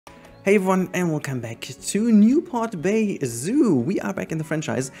Hey everyone, and welcome back to Newport Bay Zoo. We are back in the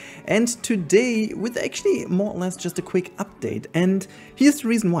franchise, and today with actually more or less just a quick update. And here's the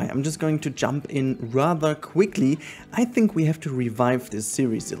reason why. I'm just going to jump in rather quickly. I think we have to revive this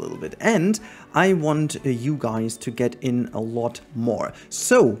series a little bit, and I want you guys to get in a lot more.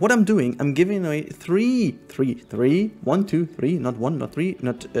 So what I'm doing, I'm giving away three, not one, not three,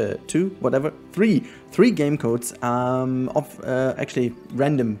 not two, whatever, three game codes of actually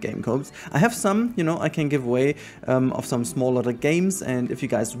random game codes. I have some, you know, I can give away of some smaller games, and if you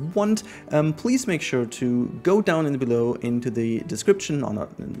guys want, please make sure to go down in below into the description, or not,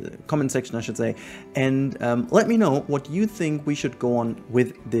 in the comment section I should say, and let me know what you think we should go on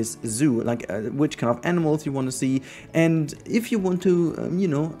with this zoo, like which kind of animals you want to see, and if you want to, you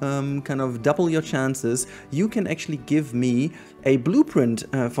know, kind of double your chances, you can actually give me a blueprint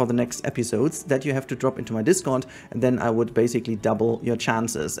for the next episodes that you have to drop into my Discord, and then I would basically double your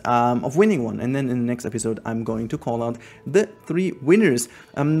chances of winning one. And then in the next episode I'm going to call out the 3 winners.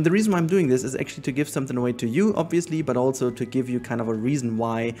 The reason why I'm doing this is actually to give something away to you, obviously, but also to give you kind of a reason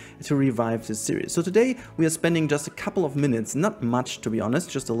why to revive this series. So today we are spending just a couple of minutes, not much to be honest,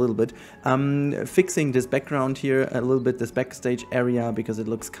 just a little bit, fixing this background here a little bit, this backstage area, because it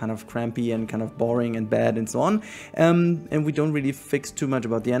looks kind of crampy and kind of boring and bad and so on, and we don't really fix too much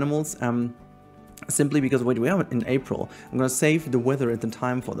about the animals, simply because wait, we are in April. I'm gonna save the weather at the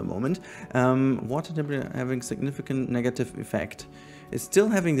time for the moment. Water temperature having significant negative effect. It's still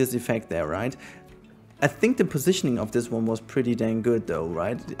having this effect there, right? I think the positioning of this one was pretty dang good though,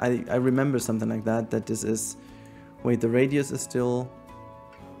 right? I remember something like that, that this is, wait, the radius is still,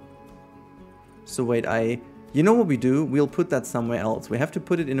 so wait, you know what we do? We'll put that somewhere else. We have to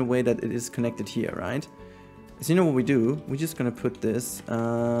put it in a way that it is connected here, right? So you know what we do? We're just gonna put this,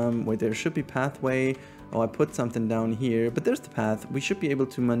 wait, there should be pathway. Oh, I put something down here, but there's the path. We should be able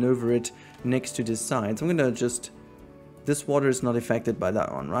to maneuver it next to this side. So I'm gonna just, this water is not affected by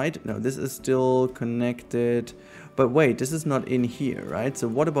that one, right? No, this is still connected. But wait, this is not in here, right? So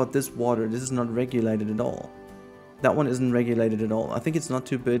what about this water? This is not regulated at all. That one isn't regulated at all. I think it's not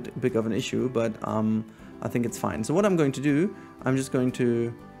too big of an issue, but I think it's fine. So what I'm going to do, I'm just going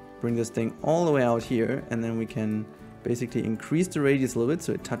to bring this thing all the way out here, and then we can basically increase the radius a little bit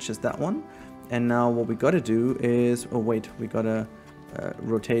so it touches that one. And now what we gotta do is, oh wait, we gotta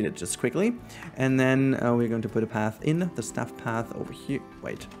rotate it just quickly, and then we're going to put a path in, the staff path over here.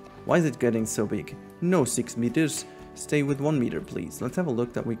 Wait, why is it getting so big? No, 6 meters, stay with 1 meter please. Let's have a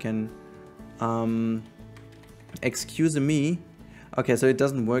look that we can, excuse me. Okay, so it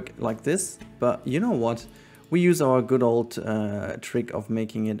doesn't work like this, but you know what? We use our good old trick of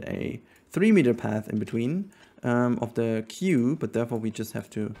making it a 3-meter path in between of the queue, but therefore we just have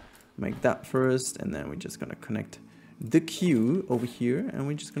to make that first, and then we're just gonna connect the queue over here, and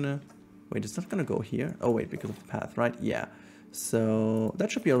we're just gonna, wait, it's not gonna go here. Oh wait, because of the path, right? Yeah. So that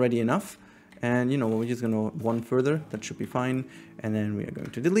should be already enough. And you know, we're just gonna one further, that should be fine. And then we are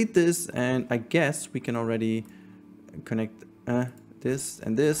going to delete this, and I guess we can already connect this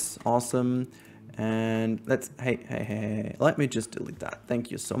and this. Awesome. And let's, hey, let me just delete that. Thank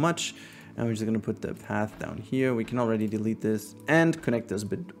you so much. And we're just gonna put the path down here. We can already delete this and connect this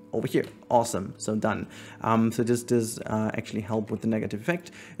bit over here. Awesome, so done. So this does actually help with the negative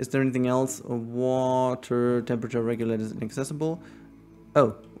effect. Is there anything else? Water temperature regulator is inaccessible.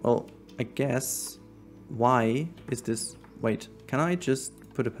 Oh, well, I guess, why is this, wait, can I just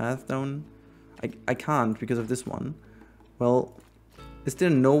put a path down? I can't because of this one. Well, is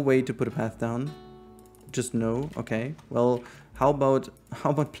there no way to put a path down? Just no? Okay. Well, how about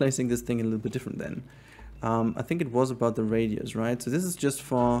placing this thing a little bit different then? I think it was about the radius, right? So this is just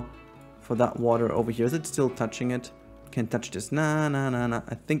for that water over here. Is it still touching it? Can't touch this. Nah.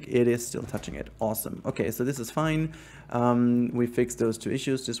 I think it is still touching it. Awesome. Okay, so this is fine. We fixed those 2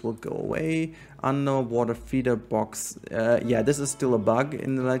 issues. This will go away. Underwater feeder box. Yeah, this is still a bug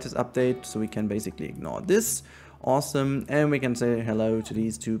in the latest update, so we can basically ignore this. Awesome, and we can say hello to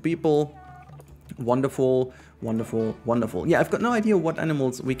these 2 people. Wonderful, wonderful, wonderful. Yeah, I've got no idea what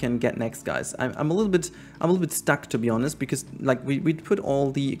animals we can get next, guys. I'm a little bit stuck, to be honest, because like we put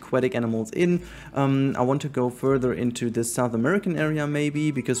all the aquatic animals in. I want to go further into the South American area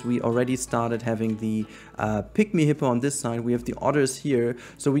maybe, because we already started having the pygmy hippo on this side. We have the otters here,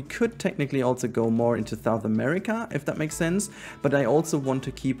 so we could technically also go more into South America, if that makes sense. But I also want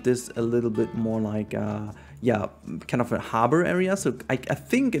to keep this a little bit more like yeah, kind of a harbor area. So I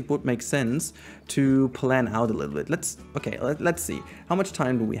think it would make sense to plan out a little bit. Let's see. How much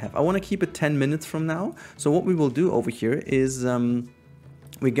time do we have? I want to keep it 10 minutes from now. So what we will do over here is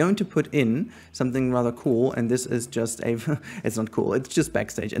we're going to put in something rather cool, and this is just a, it's not cool, it's just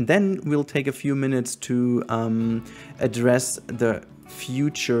backstage. And then we'll take a few minutes to address the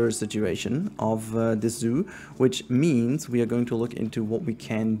future situation of this zoo, which means we are going to look into what we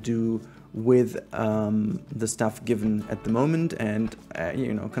can do with the stuff given at the moment, and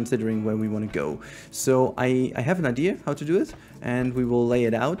you know, considering where we want to go. So I have an idea how to do it, and we will lay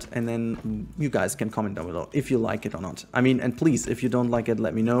it out, and then you guys can comment down below if you like it or not. I mean, and please, if you don't like it,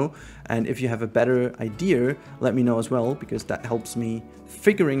 let me know, and if you have a better idea, let me know as well, because that helps me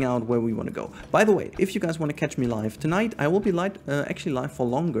figuring out where we want to go. By the way, if you guys want to catch me live tonight, I will be actually live for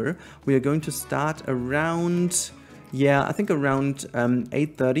longer. We are going to start around, yeah, I think around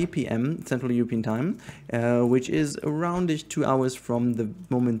 8:30 p.m. Central European Time, which is around 2 hours from the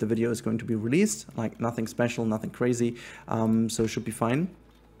moment the video is going to be released. Like, nothing special, nothing crazy, so it should be fine.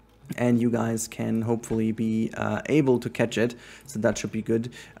 And you guys can hopefully be able to catch it, so that should be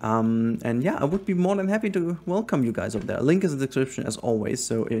good. And yeah, I would be more than happy to welcome you guys over there. Link is in the description as always,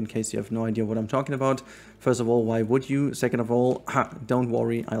 so in case you have no idea what I'm talking about. First of all, why would you? Second of all, don't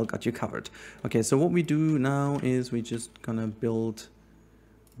worry, I'll got you covered. Okay, so what we do now is we just gonna build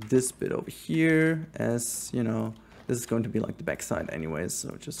this bit over here, as you know, this is going to be like the backside anyways,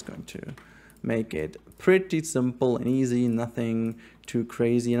 so just going to make it pretty simple and easy, nothing too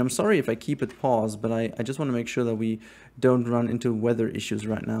crazy. And I'm sorry if I keep it paused, but I just want to make sure that we don't run into weather issues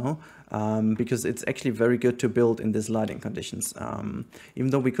right now, because it's actually very good to build in these lighting conditions. Even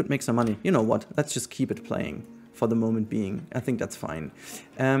though we could make some money, you know what, let's just keep it playing for the moment being. I think that's fine.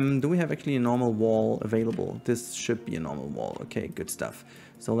 Do we have actually a normal wall available? This should be a normal wall. Okay, good stuff.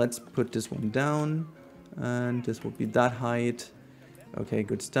 So let's put this one down, and this will be that height. Okay,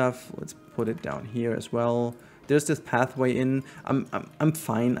 good stuff. Let's put it down here as well. There's this pathway in. I'm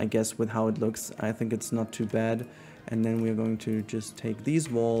fine, I guess, with how it looks. I think it's not too bad. And then we're going to just take these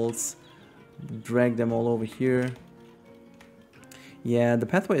walls, drag them all over here. Yeah, the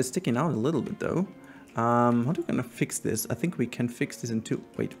pathway is sticking out a little bit though. How are we gonna fix this? I think we can fix this in two.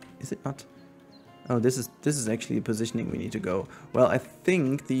 Wait, is it not? Oh, this is actually the positioning we need to go. Well, I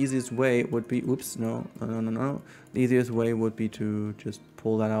think the easiest way would be, oops, no. The easiest way would be to just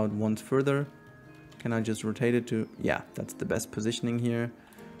pull that out once further. Can I just rotate it to, yeah, that's the best positioning here.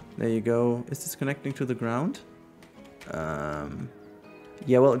 There you go. Is this connecting to the ground?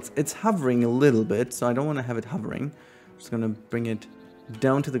 Yeah, well, it's hovering a little bit, so I don't want to have it hovering. I'm just gonna bring it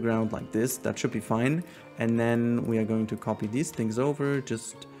down to the ground like this. That should be fine. And then we are going to copy these things over,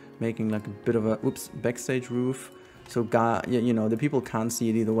 just making like a bit of a, oops, backstage roof. So, you know, the people can't see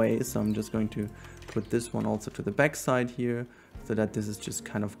it either way. So I'm just going to put this one also to the back side here, so that this is just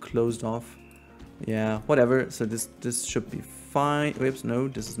kind of closed off. Yeah, whatever. So this should be fine. Oops, no,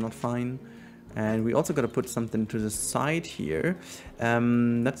 this is not fine. And we also got to put something to the side here.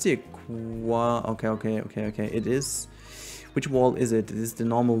 Let's see. Okay. It is. Which wall is it? It is the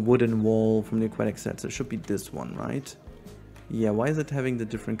normal wooden wall from the aquatic set. So it should be this one, right? Yeah, why is it having the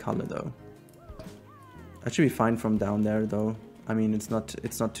different color though? That should be fine from down there though. I mean, it's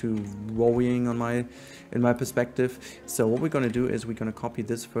not too worrying in my perspective. So what we're gonna do is we're gonna copy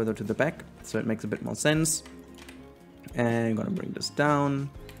this further to the back, so it makes a bit more sense. And I'm gonna bring this down,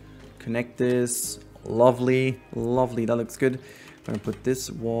 connect this. Lovely, that looks good. I'm gonna put this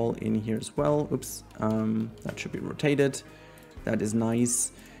wall in here as well. Oops, that should be rotated. That is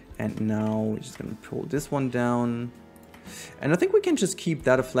nice. And now we're just gonna pull this one down. And I think we can just keep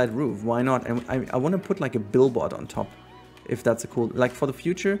that a flat roof. Why not? And I want to put like a billboard on top, if that's a cool, like for the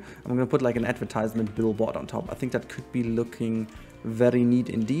future, I'm going to put like an advertisement billboard on top. I think that could be looking very neat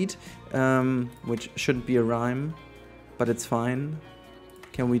indeed, which shouldn't be a rhyme, but it's fine.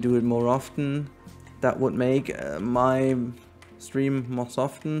 Can we do it more often? That would make my stream more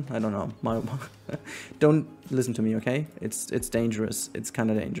often. I don't know. Don't listen to me, okay? It's dangerous. It's kind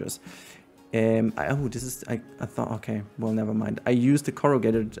of dangerous. Oh, this is, I thought, okay, well, never mind. I used the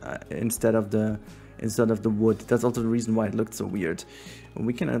corrugated instead of the wood. That's also the reason why it looked so weird.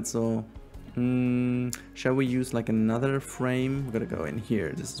 We can also, shall we use like another frame? We're gonna go in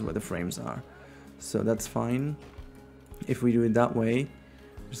here. This is where the frames are. So that's fine. If we do it that way,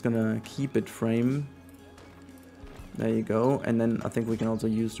 I'm just gonna keep it frame. There you go. And then I think we can also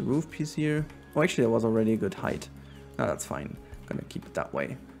use the roof piece here. Oh, actually, that was already a good height. No, that's fine. I'm gonna keep it that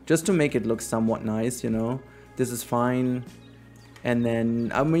way, just to make it look somewhat nice, you know. This is fine. And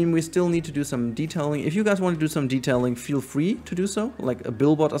then, I mean, we still need to do some detailing. If you guys want to do some detailing, feel free to do so. Like a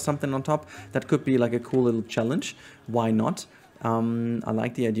billboard or something on top. That could be like a cool little challenge. Why not? I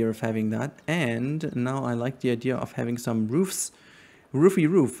like the idea of having that. And now I like the idea of having some roofy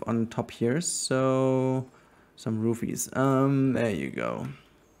roof on top here. So, some roofies. There you go.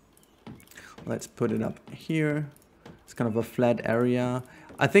 Let's put it up here. It's kind of a flat area.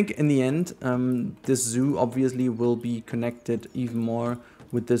 I think in the end, this zoo obviously will be connected even more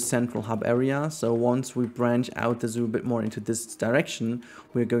with this central hub area. So once we branch out the zoo a bit more into this direction,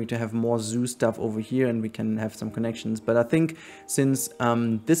 we're going to have more zoo stuff over here and we can have some connections. But I think since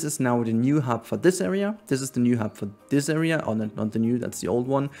this is now the new hub for this area, this is the new hub for this area, or not the new, that's the old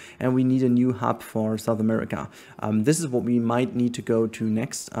one, and we need a new hub for South America. This is what we might need to go to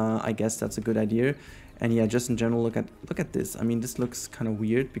next. I guess that's a good idea. And yeah, just in general, look at this. I mean, this looks kind of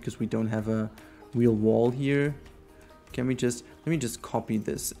weird because we don't have a real wall here. Can we just, let me just copy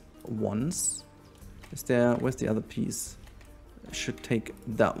this once. Is there, where's the other piece? I should take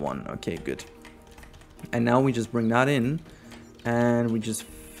that one. Okay, good. And now we just bring that in and we just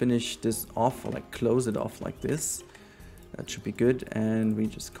finish this off, or like close it off like this. That should be good. And we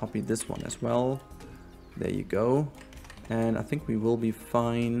just copy this one as well. There you go. And I think we will be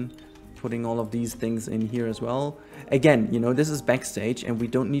fine putting all of these things in here as well. Again, you know, this is backstage and we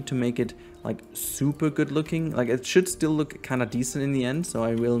don't need to make it like super good looking. Like it should still look kind of decent in the end. So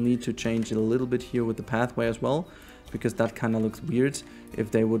I will need to change it a little bit here with the pathway as well, because that kind of looks weird if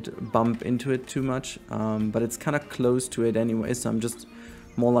they would bump into it too much. But it's kind of close to it anyway. So I'm just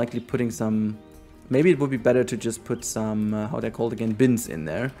more likely putting some, maybe it would be better to just put some, how they're called again, bins in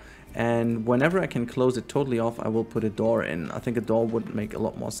there. And whenever I can close it totally off, I will put a door in. I think a door would make a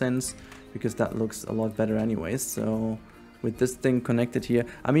lot more sense because that looks a lot better anyways. So with this thing connected here,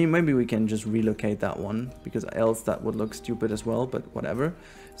 I mean, maybe we can just relocate that one because else that would look stupid as well, but whatever.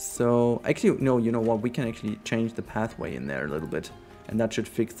 So actually, no, you know what? We can actually change the pathway in there a little bit and that should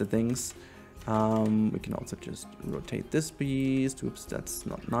fix the things. We can also just rotate this piece. Oops, that's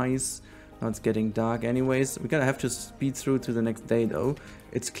not nice. Now it's getting dark anyways. We're gonna have to speed through to the next day though.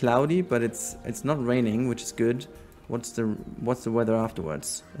 It's cloudy, but it's not raining, which is good. What's the weather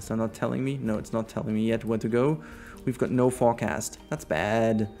afterwards? Is that not telling me? No, it's not telling me yet where to go. We've got no forecast. That's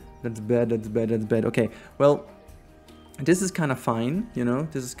bad. That's bad, that's bad, that's bad. Okay, well, this is kind of fine, you know,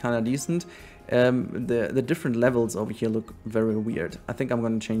 this is kind of decent. The different levels over here look very weird. I think I'm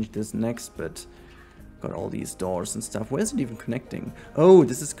gonna change this next, but got all these doors and stuff. Where is it even connecting? Oh,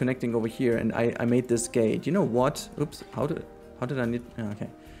 this is connecting over here, and I made this gate. You know what? Oops, how did I need? Okay,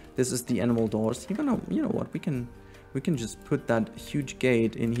 this is the animal doors. You know what? We can just put that huge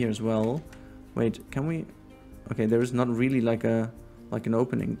gate in here as well. Wait, can we? Okay, there is not really like an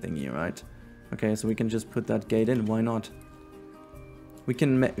opening thingy, right? Okay, so we can just put that gate in. Why not? We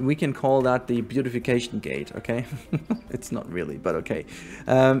can call that the beautification gate, okay? It's not really, but okay.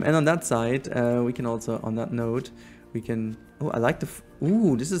 And on that side, we can also, on that note, we can... Oh, I like the...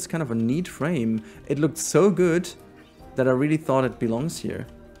 Ooh, this is kind of a neat frame. It looked so good that I really thought it belongs here.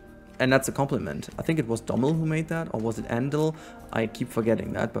 And that's a compliment. I think it was Dommel who made that, or was it Andel? I keep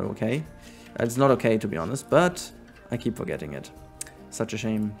forgetting that, but okay. It's not okay, to be honest, but I keep forgetting it. Such a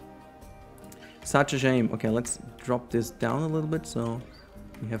shame. Such a shame. Okay, let's drop this down a little bit so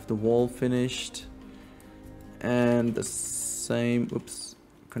we have the wall finished. And the same, oops,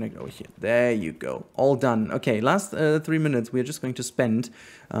 connect over here. There you go. All done. Okay, last 3 minutes we're just going to spend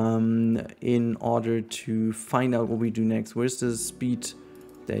in order to find out what we do next. Where's the speed?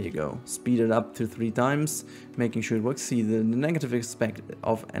 There you go. Speed it up to 3 times, making sure it works. See, the negative aspect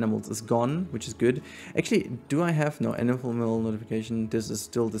of animals is gone, which is good. Actually, do I have no animal notification? This is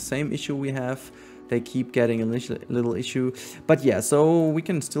still the same issue we have. They keep getting a little issue, but yeah. So we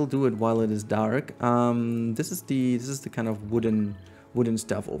can still do it while it is dark. This is the kind of wooden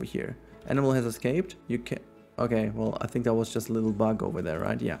stuff over here. Animal has escaped. You can. Okay, well, I think that was just a little bug over there,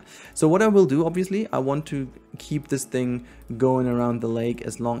 right? Yeah. So what I will do, obviously, I want to keep this thing going around the lake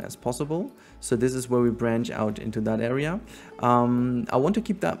as long as possible. So this is where we branch out into that area. I want to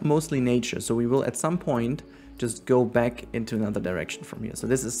keep that mostly nature. So we will at some point just go back into another direction from here. So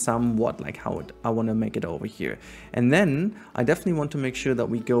this is somewhat like how I want to make it over here. And then I definitely want to make sure that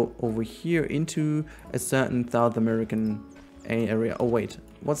we go over here into a certain South American area. Oh, wait.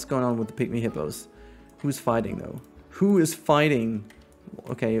 What's going on with the pygmy hippos? Who's fighting though? Who is fighting?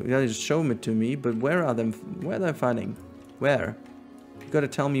 Okay, you gotta just show it to me, but where are them? Where are they fighting? Where? You gotta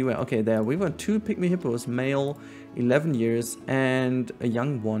tell me where. Okay, there. We've got 2 pygmy hippos, male, 11 years, and a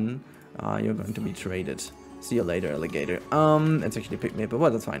young one. You're going to be traded. See you later, alligator. It's actually a pygmy hippo,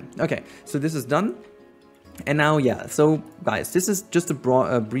 but that's fine. Okay, so this is done. And now, yeah, so guys, this is just a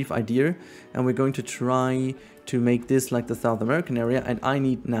brief idea, and we're going to try to make this like the South American area, and I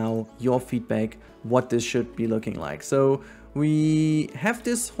need now your feedback what this should be looking like. So We have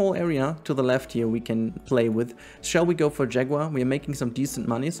this whole area to the left here we can play with. Shall we go for jaguar? We are making some decent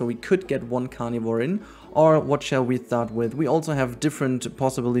money, so we could get one carnivore in. Or what shall we start with? We also have different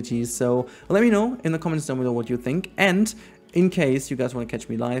possibilities, so let me know in the comments down below what you think. And in case you guys want to catch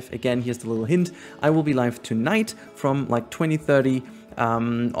me live, again, here's the little hint. I will be live tonight from like 20:30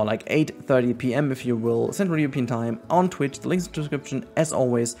 or like 8:30 p.m. if you will, Central European time on Twitch. The link's in the description as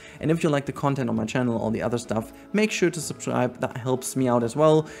always. And if you like the content on my channel, all the other stuff, make sure to subscribe. That helps me out as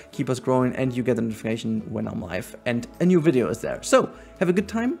well. Keep us growing and you get a notification when I'm live and a new video is there. So have a good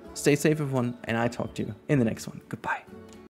time, stay safe everyone, and I talk to you in the next one. Goodbye.